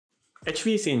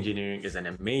HVAC engineering is an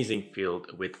amazing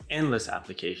field with endless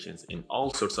applications in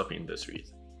all sorts of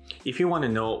industries. If you want to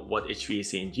know what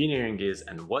HVAC engineering is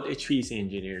and what HVAC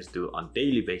engineers do on a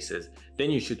daily basis, then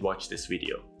you should watch this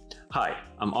video. Hi,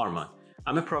 I'm Arman.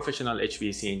 I'm a professional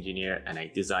HVAC engineer and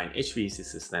I design HVAC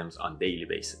systems on a daily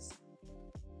basis.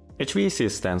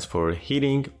 HVAC stands for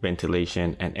heating,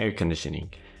 ventilation, and air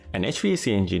conditioning. And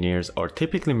HVAC engineers are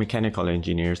typically mechanical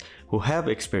engineers who have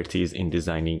expertise in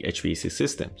designing HVAC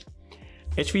systems.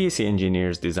 HVAC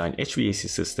engineers design HVAC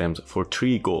systems for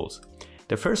three goals.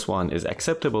 The first one is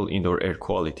acceptable indoor air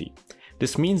quality.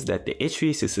 This means that the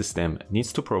HVAC system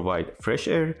needs to provide fresh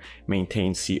air,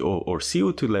 maintain CO or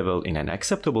CO2 level in an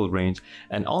acceptable range,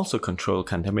 and also control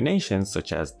contaminations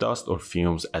such as dust or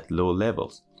fumes at low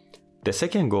levels. The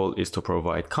second goal is to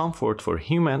provide comfort for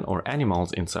human or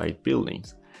animals inside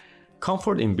buildings.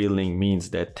 Comfort in building means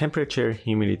that temperature,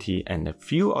 humidity, and a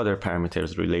few other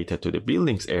parameters related to the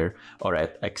building's air are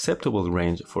at acceptable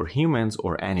range for humans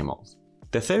or animals.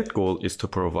 The third goal is to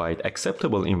provide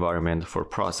acceptable environment for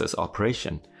process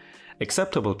operation.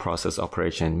 Acceptable process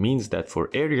operation means that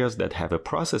for areas that have a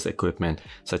process equipment,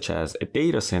 such as a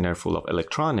data center full of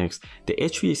electronics, the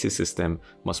HVAC system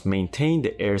must maintain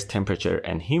the air's temperature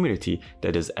and humidity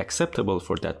that is acceptable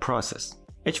for that process.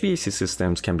 HVAC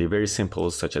systems can be very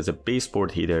simple, such as a baseboard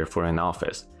heater for an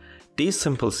office. These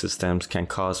simple systems can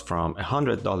cost from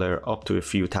 $100 up to a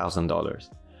few $1,000s.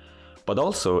 But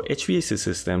also, HVAC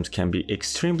systems can be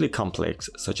extremely complex,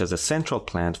 such as a central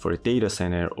plant for a data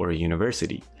center or a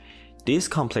university. These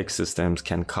complex systems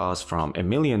can cost from $1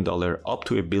 million up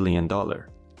to $1 billion.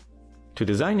 To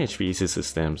design HVAC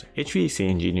systems, HVAC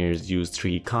engineers use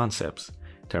three concepts: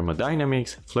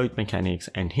 thermodynamics, fluid mechanics,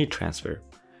 and heat transfer.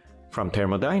 From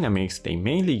thermodynamics, they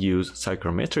mainly use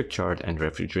psychrometric chart and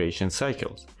refrigeration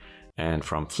cycles. And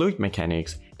from fluid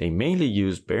mechanics, they mainly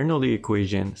use Bernoulli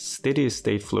equation,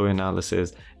 steady-state flow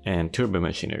analysis, and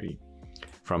turbomachinery.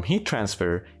 From heat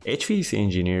transfer, HVAC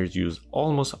engineers use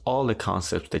almost all the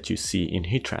concepts that you see in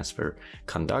heat transfer: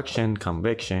 conduction,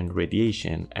 convection,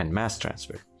 radiation, and mass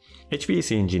transfer.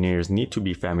 HVAC engineers need to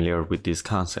be familiar with these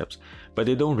concepts, but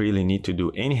they don't really need to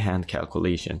do any hand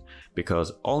calculation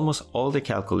because almost all the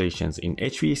calculations in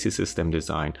HVAC system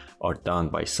design are done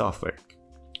by software.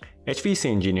 HVAC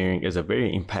engineering is a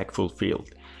very impactful field.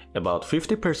 About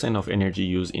 50% of energy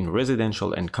used in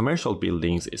residential and commercial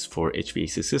buildings is for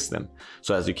HVAC system.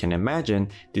 So as you can imagine,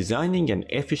 designing an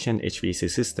efficient HVAC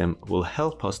system will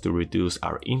help us to reduce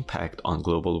our impact on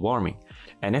global warming.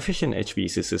 An efficient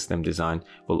HVAC system design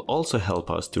will also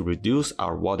help us to reduce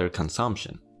our water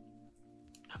consumption.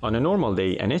 On a normal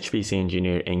day, an HVAC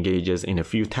engineer engages in a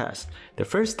few tasks. The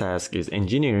first task is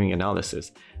engineering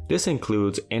analysis. This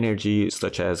includes energy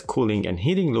such as cooling and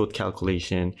heating load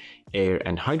calculation, air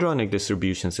and hydronic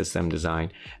distribution system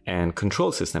design, and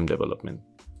control system development.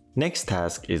 Next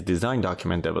task is design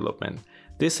document development.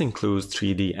 This includes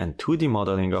 3D and 2D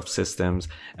modeling of systems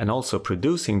and also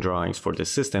producing drawings for the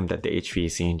system that the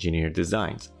HVAC engineer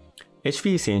designs.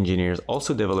 HVAC engineers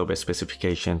also develop a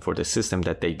specification for the system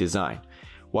that they design.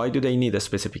 Why do they need a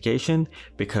specification?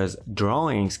 Because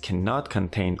drawings cannot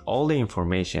contain all the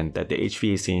information that the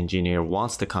HVAC engineer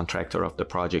wants the contractor of the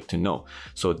project to know,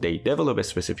 so they develop a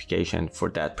specification for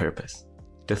that purpose.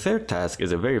 The third task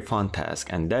is a very fun task,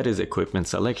 and that is equipment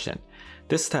selection.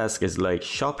 This task is like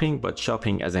shopping, but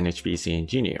shopping as an HVAC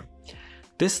engineer.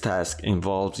 This task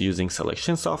involves using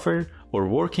selection software or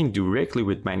working directly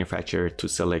with manufacturer to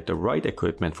select the right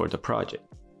equipment for the project.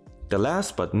 The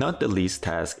last but not the least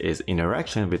task is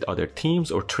interaction with other teams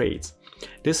or trades.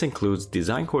 This includes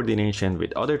design coordination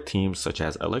with other teams such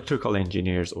as electrical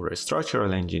engineers or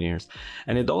structural engineers,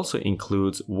 and it also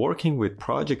includes working with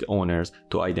project owners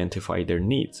to identify their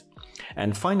needs.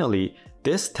 And finally,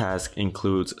 this task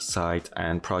includes site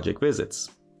and project visits.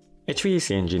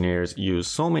 HVAC engineers use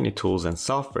so many tools and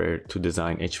software to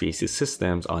design HVAC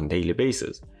systems on a daily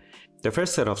basis. The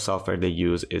first set of software they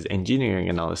use is engineering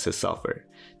analysis software.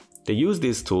 They use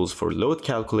these tools for load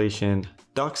calculation,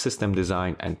 duct system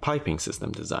design, and piping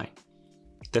system design.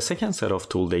 The second set of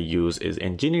tools they use is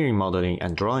engineering modeling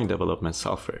and drawing development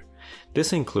software.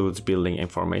 This includes building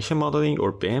information modeling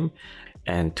or BIM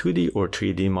and 2D or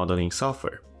 3D modeling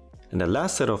software. And the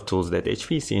last set of tools that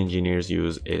HVAC engineers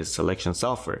use is selection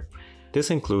software. This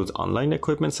includes online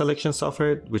equipment selection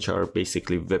software, which are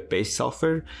basically web-based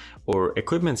software, or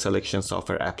equipment selection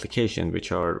software application,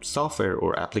 which are software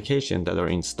or applications that are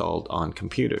installed on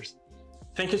computers.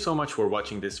 Thank you so much for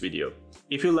watching this video.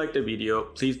 If you liked the video,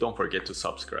 please don't forget to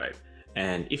subscribe.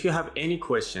 And if you have any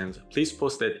questions, please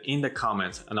post it in the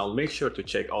comments and I'll make sure to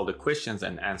check all the questions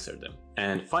and answer them.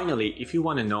 And finally, if you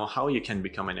want to know how you can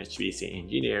become an HVAC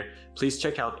engineer, please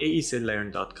check out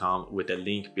aeclearn.com with the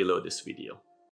link below this video.